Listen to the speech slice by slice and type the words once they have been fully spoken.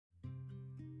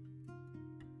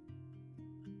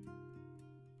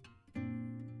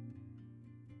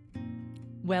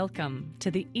Welcome to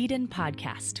the Eden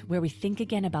Podcast, where we think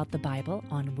again about the Bible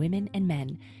on women and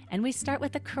men, and we start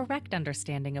with a correct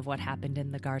understanding of what happened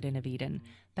in the Garden of Eden,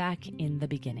 back in the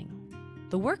beginning.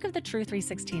 The work of the True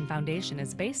 316 Foundation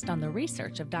is based on the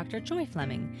research of Dr. Joy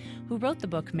Fleming, who wrote the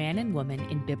book Man and Woman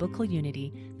in Biblical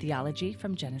Unity, Theology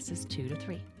from Genesis 2 to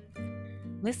 3.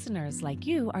 Listeners like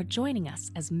you are joining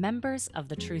us as members of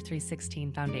the True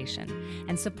 316 Foundation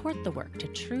and support the work to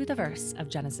true the verse of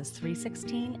Genesis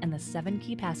 3:16 and the 7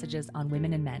 key passages on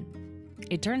women and men.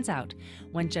 It turns out,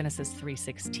 when Genesis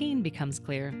 3:16 becomes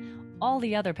clear, all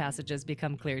the other passages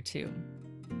become clear too.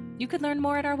 You can learn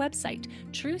more at our website,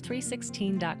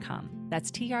 true316.com. That's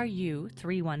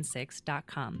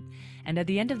TRU316.com. And at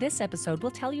the end of this episode,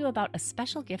 we'll tell you about a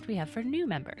special gift we have for new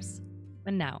members.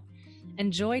 And now,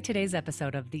 enjoy today's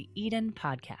episode of the Eden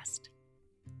Podcast.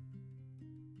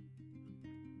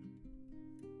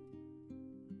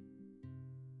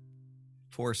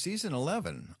 For Season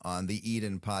 11 on the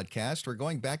Eden Podcast, we're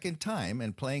going back in time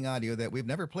and playing audio that we've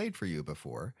never played for you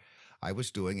before. I was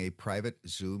doing a private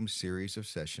Zoom series of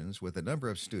sessions with a number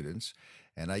of students,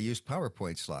 and I used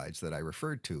PowerPoint slides that I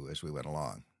referred to as we went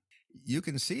along. You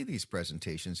can see these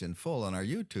presentations in full on our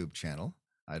YouTube channel.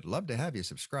 I'd love to have you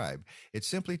subscribe. It's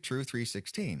simply True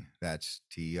 316. That's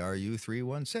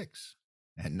TRU316.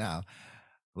 And now,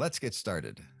 let's get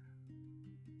started.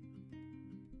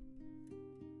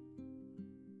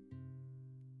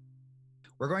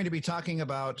 We're going to be talking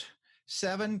about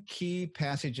 7 key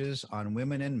passages on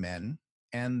women and men.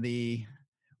 And the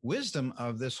wisdom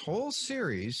of this whole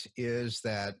series is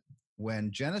that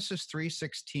when Genesis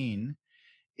 3:16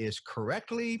 is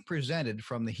correctly presented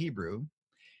from the Hebrew,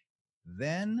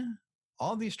 then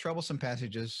all these troublesome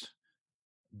passages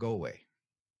go away.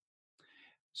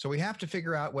 So we have to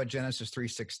figure out what Genesis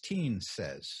 3:16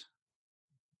 says.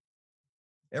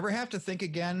 Ever have to think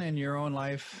again in your own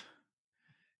life?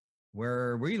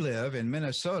 Where we live in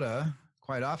Minnesota,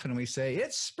 quite often we say,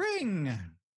 it's spring.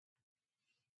 And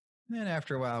then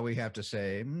after a while we have to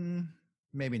say,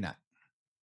 maybe not.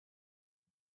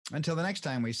 Until the next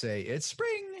time we say, it's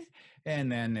spring,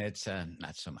 and then it's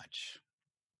not so much.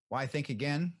 Why think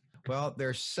again? Well,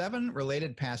 there's 7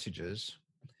 related passages.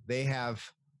 They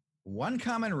have one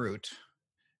common root,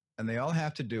 and they all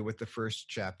have to do with the first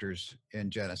chapters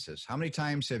in Genesis. How many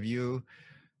times have you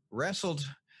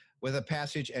wrestled with a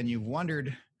passage and you've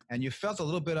wondered and you felt a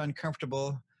little bit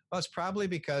uncomfortable? Well, it's probably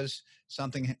because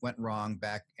something went wrong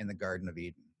back in the Garden of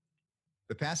Eden.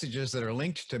 The passages that are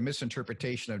linked to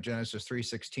misinterpretation of Genesis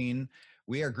 3:16,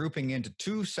 we are grouping into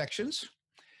 2 sections.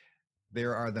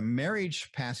 There are the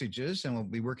marriage passages, and we'll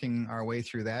be working our way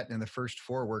through that in the first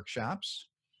 4 workshops.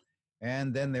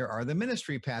 And then there are the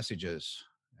ministry passages,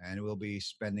 and we'll be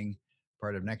spending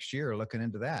part of next year looking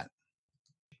into that.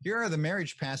 Here are the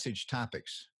marriage passage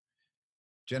topics.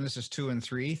 Genesis 2 and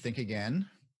 3, think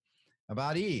again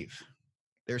about Eve.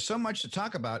 There's so much to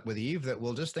talk about with Eve that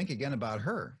we'll just think again about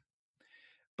her.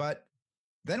 But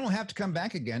then we'll have to come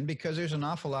back again because there's an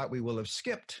awful lot we will have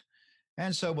skipped.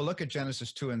 And so we'll look at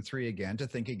Genesis 2 and 3 again to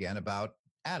think again about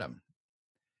Adam.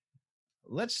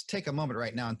 Let's take a moment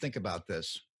right now and think about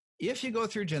this. If you go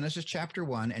through Genesis chapter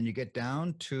 1 and you get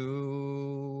down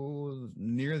to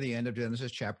near the end of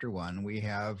Genesis chapter 1, we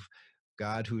have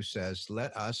God who says,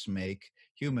 let us make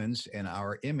humans in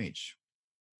our image.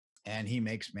 And he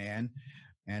makes man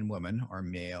and woman, or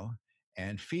male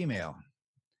and female.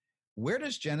 Where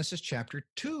does Genesis chapter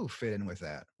 2 fit in with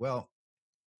that? Well,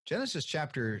 Genesis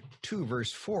chapter 2,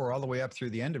 verse 4, all the way up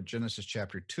through the end of Genesis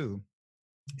chapter 2,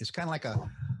 is kind of like a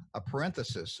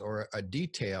parenthesis or a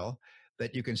detail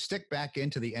that you can stick back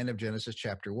into the end of Genesis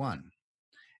chapter 1.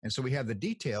 And so we have the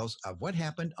details of what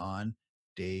happened on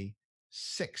day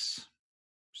 6,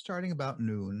 starting about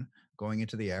noon, going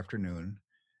into the afternoon.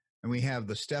 And we have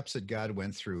the steps that God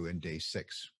went through in day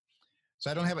 6. So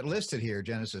I don't have it listed here,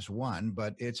 Genesis 1,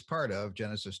 but it's part of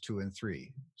Genesis 2 and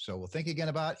 3. So we'll think again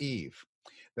about Eve.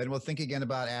 Then we'll think again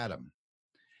about Adam.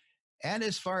 And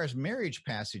as far as marriage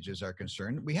passages are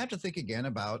concerned, we have to think again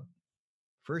about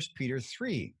 1 Peter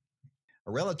 3.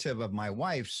 A relative of my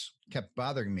wife's kept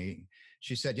bothering me.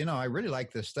 She said, I really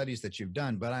like the studies that you've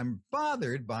done, but I'm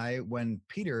bothered by when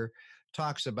Peter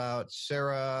talks about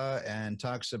Sarah and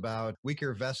talks about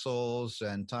weaker vessels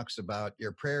and talks about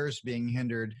your prayers being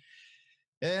hindered.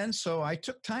 And so I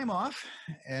took time off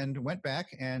and went back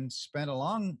and spent a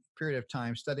long period of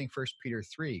time studying 1 Peter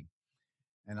 3.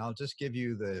 And I'll just give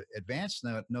you the advance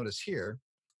notice here.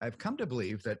 I've come to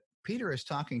believe that Peter is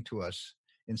talking to us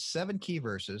in 7 key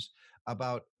verses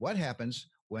about what happens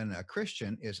when a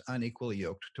Christian is unequally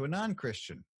yoked to a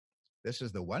non-Christian. This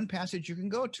is the one passage you can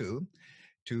go to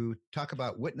to talk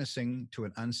about witnessing to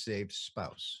an unsaved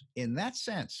spouse. In that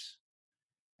sense,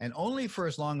 and only for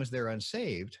as long as they're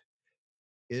unsaved,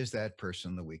 is that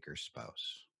person the weaker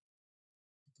spouse.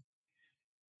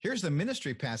 Here's the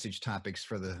ministry passage topics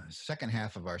for the second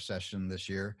half of our session this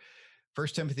year. 1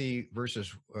 Timothy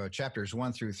chapters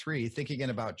 1 through 3, think again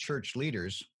about church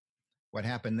leaders. What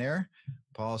happened there?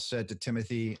 Paul said to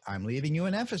Timothy, I'm leaving you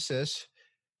in Ephesus,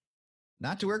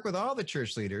 not to work with all the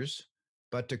church leaders,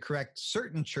 but to correct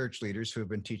certain church leaders who have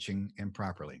been teaching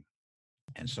improperly.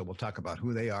 And so we'll talk about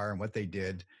who they are and what they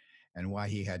did and why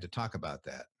he had to talk about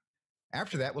that.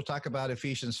 After that, we'll talk about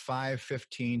Ephesians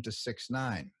 5:15 to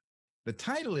 6:9. The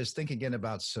title is Think Again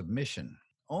About Submission,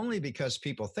 only because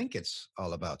people think it's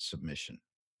all about submission.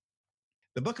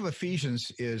 The book of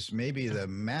Ephesians is maybe the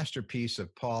masterpiece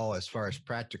of Paul as far as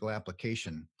practical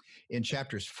application. In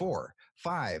chapters 4,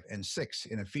 5, and 6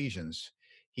 in Ephesians,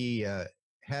 he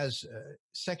has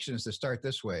sections that start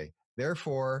this way.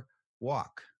 Therefore,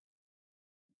 walk.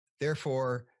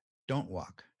 Therefore, don't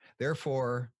walk.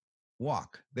 Therefore,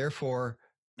 walk. Therefore,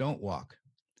 don't walk.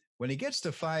 When he gets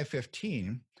to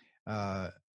 5:15,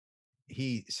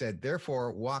 he said,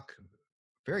 therefore, walk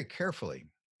very carefully.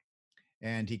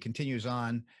 And he continues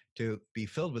on to be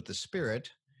filled with the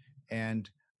Spirit. And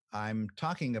I'm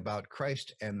talking about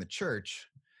Christ and the church.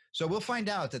 So we'll find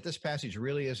out that this passage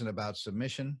really isn't about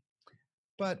submission,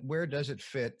 but where does it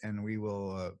fit? And we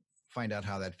will find out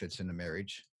how that fits into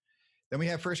marriage. Then we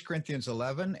have 1 Corinthians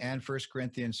 11 and 1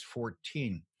 Corinthians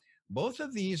 14. Both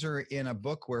of these are in a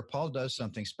book where Paul does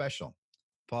something special.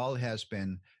 Paul has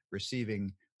been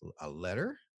receiving a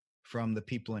letter from the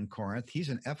people in Corinth. He's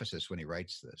in Ephesus when he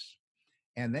writes this.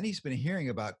 And then he's been hearing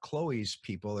about Chloe's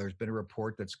people. There's been a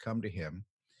report that's come to him.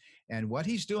 And what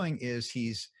he's doing is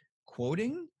he's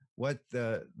quoting what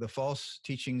the false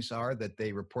teachings are that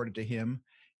they reported to him,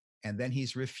 and then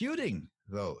he's refuting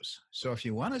those. So if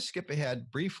you want to skip ahead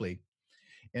briefly,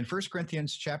 in 1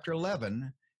 Corinthians chapter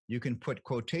 11, you can put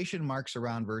quotation marks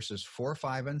around verses 4,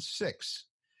 5, and 6.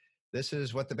 This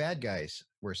is what the bad guys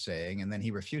were saying, and then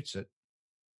he refutes it.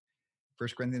 1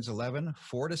 Corinthians 11,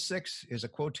 4 to 6 is a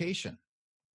quotation,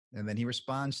 and then he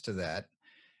responds to that.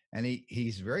 And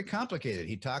he's very complicated.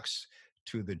 He talks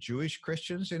to the Jewish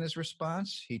Christians in his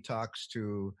response. He talks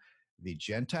to the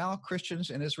Gentile Christians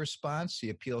in his response. He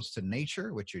appeals to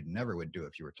nature, which you never would do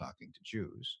if you were talking to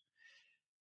Jews.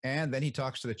 And then he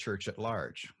talks to the church at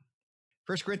large.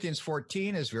 1 Corinthians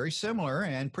 14 is very similar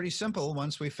and pretty simple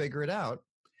once we figure it out.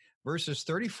 Verses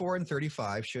 34 and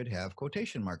 35 should have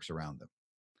quotation marks around them.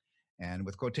 And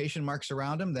with quotation marks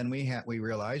around them, then we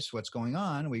realize what's going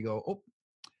on. We go,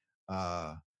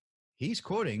 he's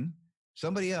quoting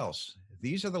somebody else.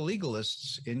 These are the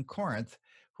legalists in Corinth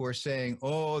who are saying,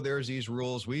 there's these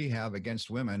rules we have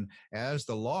against women as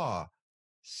the law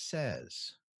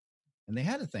says. And they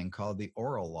had a thing called the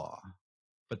oral law,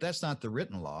 but that's not the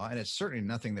written law. And it's certainly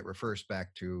nothing that refers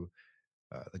back to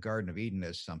the Garden of Eden,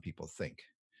 as some people think.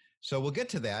 So we'll get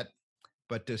to that.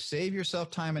 But to save yourself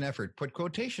time and effort, put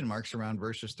quotation marks around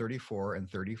verses 34 and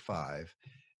 35,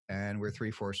 and we're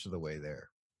 3/4 of the way there.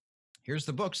 Here's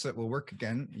the books that will work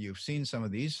again. You've seen some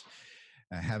of these,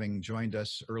 having joined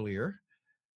us earlier.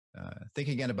 Think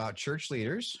again about church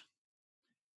leaders.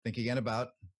 Think again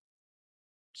about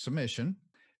submission.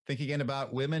 Think again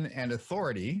about women and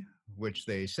authority, which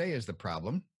they say is the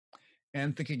problem.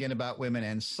 And think again about women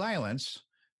and silence,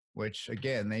 which,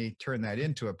 again, they turn that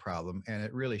into a problem, and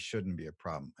it really shouldn't be a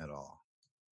problem at all.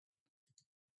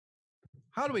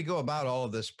 How do we go about all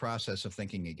of this process of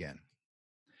thinking again?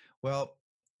 Well,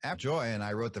 after Joy and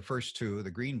I wrote the first two, the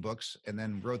green books, and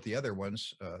then wrote the other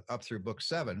ones up through book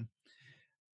 7,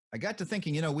 I got to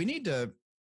thinking, we need to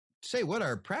say what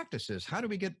our practice is. How do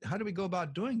we go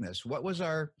about doing this? What were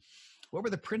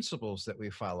the principles that we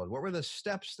followed? What were the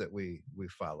steps that we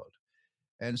followed?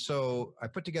 And so I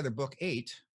put together book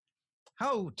 8,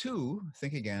 How to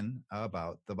Think Again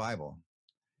About the Bible.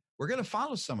 We're going to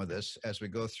follow some of this as we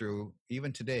go through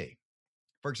even today.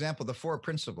 For example, the 4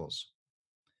 principles.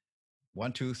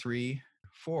 1, 2, 3,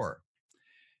 4.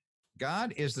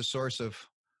 God is the source of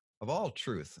all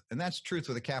truth, and that's truth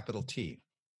with a capital T.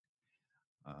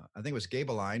 I think it was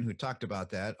Gabeline who talked about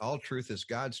that. All truth is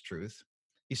God's truth.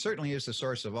 He certainly is the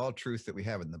source of all truth that we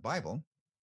have in the Bible.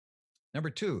 Number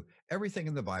 2, everything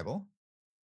in the Bible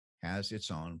has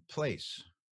its own place.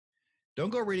 Don't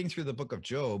go reading through the book of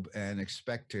Job and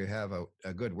expect to have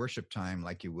a good worship time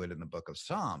like you would in the book of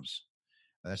Psalms.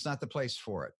 That's not the place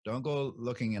for it. Don't go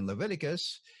looking in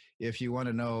Leviticus if you want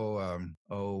to know,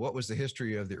 what was the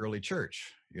history of the early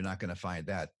church. You're not going to find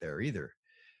that there either.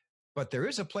 But there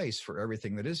is a place for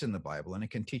everything that is in the Bible, and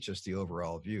it can teach us the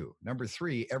overall view. Number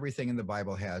 3, everything in the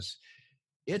Bible has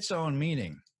its own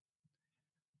meaning.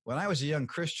 When I was a young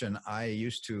Christian, I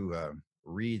used to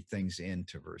read things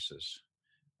into verses.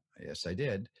 Yes, I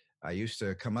did. I used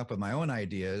to come up with my own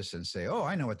ideas and say, oh,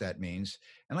 I know what that means.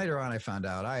 And later on, I found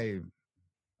out I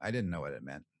didn't know what it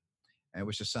meant. And it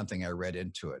was just something I read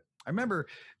into it. I remember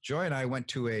Joy and I went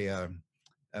to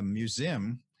a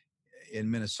museum in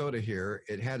Minnesota here.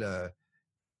 It had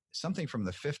something from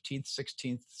the 15th,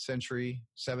 16th century,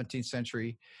 17th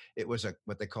century. It was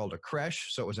what they called a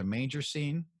creche. So it was a manger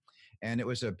scene. And it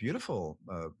was a beautiful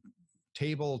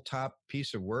tabletop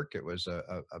piece of work. It was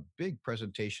a big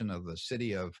presentation of the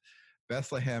city of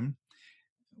Bethlehem.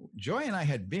 Joy and I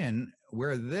had been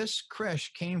where this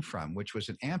creche came from, which was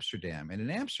in Amsterdam. And in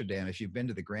Amsterdam, if you've been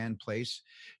to the Grand Place,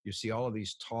 you see all of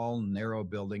these tall, narrow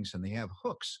buildings, and they have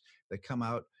hooks that come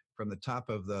out from the top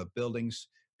of the buildings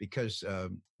because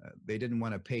they didn't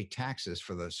want to pay taxes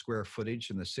for the square footage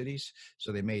in the cities.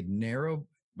 So they made narrow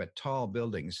but tall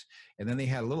buildings. And then they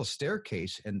had a little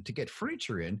staircase. And to get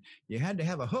furniture in, you had to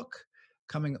have a hook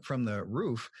coming from the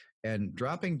roof and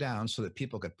dropping down so that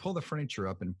people could pull the furniture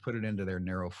up and put it into their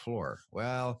narrow floor.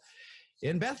 Well,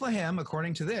 in Bethlehem,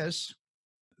 according to this,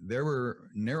 there were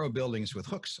narrow buildings with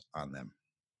hooks on them.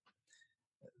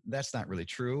 That's not really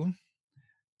true.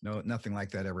 No, nothing like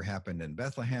that ever happened in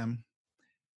Bethlehem.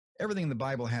 Everything in the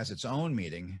Bible has its own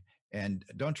meaning, and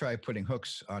don't try putting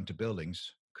hooks onto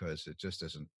buildings because it just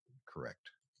isn't correct.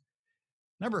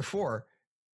 Number 4,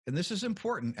 and this is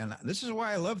important, and this is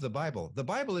why I love the Bible. The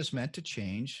Bible is meant to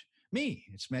change me.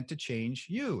 It's meant to change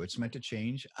you. It's meant to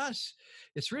change us.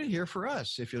 It's really here for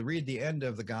us. If you read the end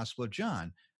of the Gospel of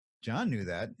John, John knew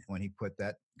that when he put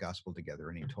that gospel together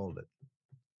and he told it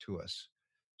to us.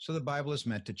 So the Bible is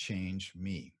meant to change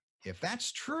me. If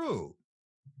that's true,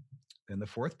 then the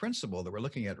 4th principle that we're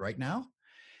looking at right now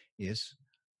is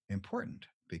important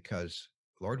because,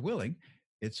 Lord willing,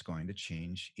 it's going to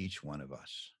change each one of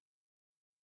us.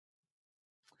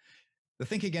 The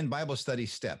Think Again Bible Study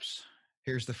steps.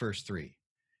 Here's the first 3.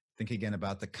 Think again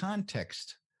about the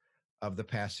context of the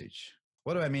passage.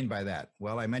 What do I mean by that?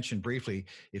 Well, I mentioned briefly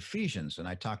Ephesians, and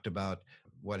I talked about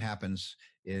what happens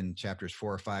in chapters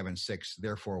 4, 5, and 6,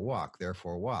 therefore walk,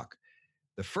 therefore walk.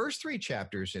 The first 3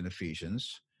 chapters in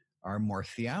Ephesians are more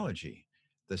theology.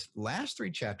 The last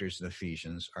 3 chapters in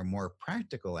Ephesians are more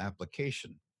practical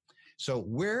application. So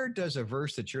where does a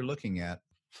verse that you're looking at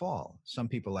fall? Some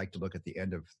people like to look at the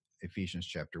end of Ephesians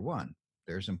chapter 1.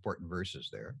 There's important verses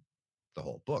there, the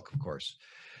whole book, of course.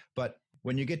 But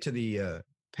when you get to the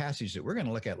passage that we're going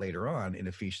to look at later on in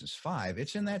Ephesians 5,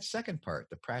 it's in that second part,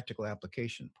 the practical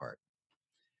application part.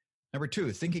 Number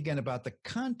 2, think again about the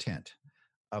content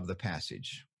of the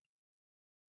passage.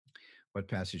 What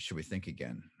passage should we think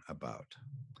again about?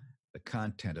 The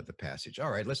content of the passage.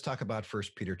 All right, let's talk about 1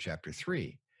 Peter chapter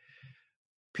 3.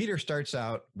 Peter starts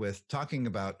out with talking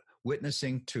about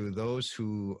witnessing to those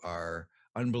who are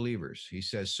unbelievers. He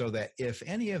says, so that if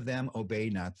any of them obey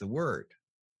not the word.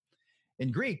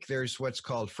 In Greek, there's what's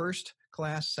called first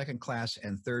class, second class,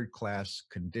 and third class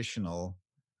conditional,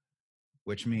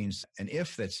 which means an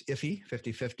if that's iffy,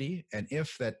 50-50, an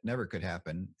if that never could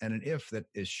happen, and an if that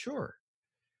is sure.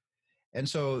 And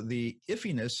so the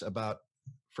iffiness about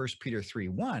 1 Peter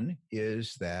 3:1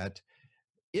 is that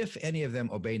if any of them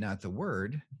obey not the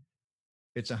word,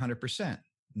 it's 100%.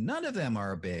 None of them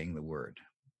are obeying the word.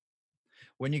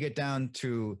 When you get down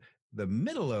to the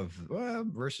middle of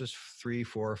verses 3,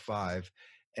 4, 5,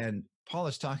 and Paul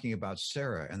is talking about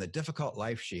Sarah and the difficult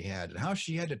life she had and how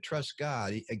she had to trust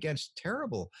God against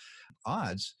terrible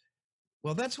odds.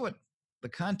 Well, that's what the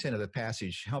content of the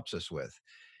passage helps us with.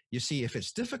 You see, if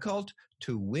it's difficult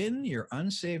to win your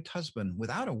unsaved husband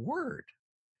without a word,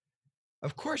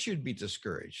 of course you'd be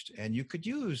discouraged, and you could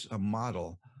use a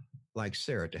model like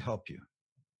Sarah to help you.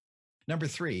 Number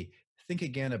 3, think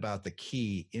again about the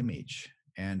key image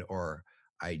and or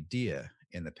idea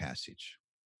in the passage.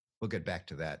 We'll get back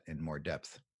to that in more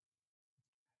depth.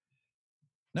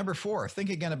 Number 4, think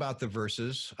again about the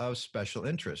verses of special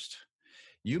interest.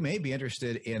 You may be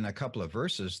interested in a couple of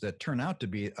verses that turn out to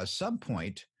be a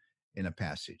subpoint in a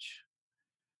passage.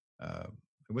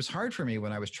 It was hard for me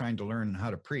when I was trying to learn how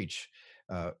to preach,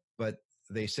 but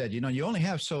they said, you only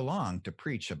have so long to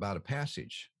preach about a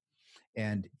passage.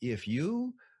 And if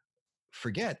you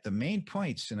forget the main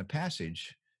points in a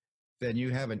passage, then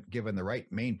you haven't given the right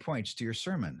main points to your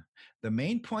sermon. The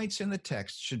main points in the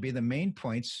text should be the main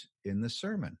points in the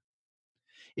sermon.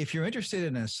 If you're interested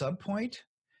in a subpoint,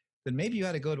 then maybe you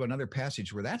ought to go to another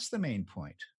passage where that's the main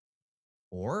point.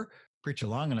 Or preach a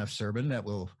long enough sermon that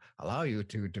will allow you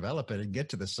to develop it and get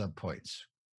to the subpoints.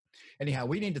 Anyhow,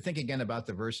 we need to think again about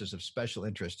the verses of special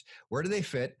interest. Where do they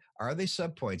fit? Are they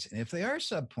subpoints? And if they are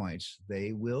subpoints,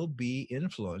 they will be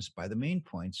influenced by the main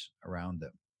points around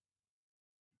them.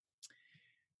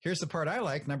 Here's the part I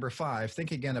like, number 5.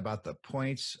 Think again about the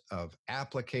points of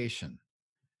application.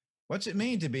 What's it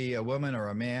mean to be a woman or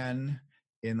a man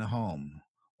in the home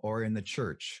or in the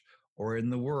church or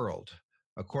in the world,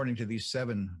 according to these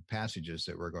 7 passages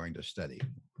that we're going to study?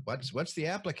 What's the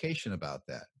application about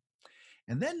that?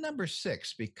 And then number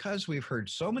 6, because we've heard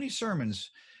so many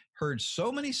sermons, heard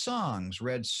so many songs,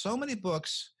 read so many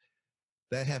books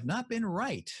that have not been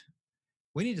right,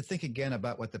 we need to think again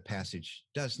about what the passage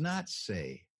does not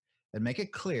say and make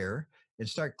it clear and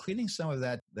start cleaning some of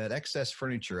that excess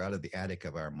furniture out of the attic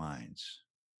of our minds.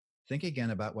 Think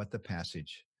again about what the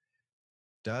passage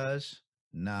does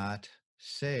not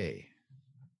say,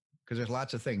 because there's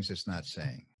lots of things it's not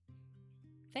saying.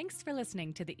 Thanks for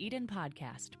listening to the Eden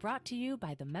Podcast, brought to you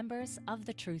by the members of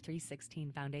the True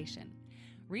 316 Foundation.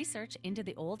 Research into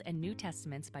the Old and New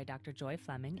Testaments by Dr. Joy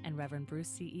Fleming and Reverend Bruce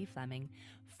C.E. Fleming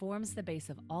forms the base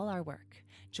of all our work.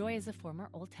 Joy is a former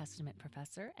Old Testament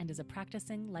professor and is a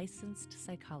practicing licensed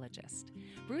psychologist.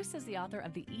 Bruce is the author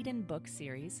of the Eden Book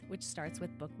series, which starts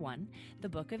with Book 1, the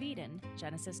Book of Eden,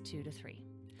 Genesis 2-3.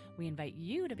 We invite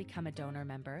you to become a donor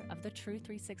member of the True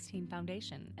 316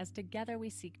 Foundation, as together we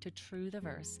seek to true the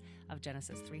verse of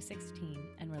Genesis 3:16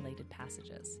 and related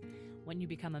passages. When you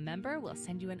become a member, we'll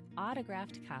send you an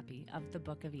autographed copy of the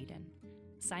Book of Eden.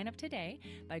 Sign up today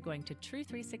by going to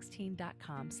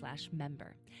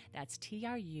true316.com/member. That's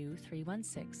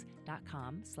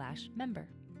TRU316.com/member.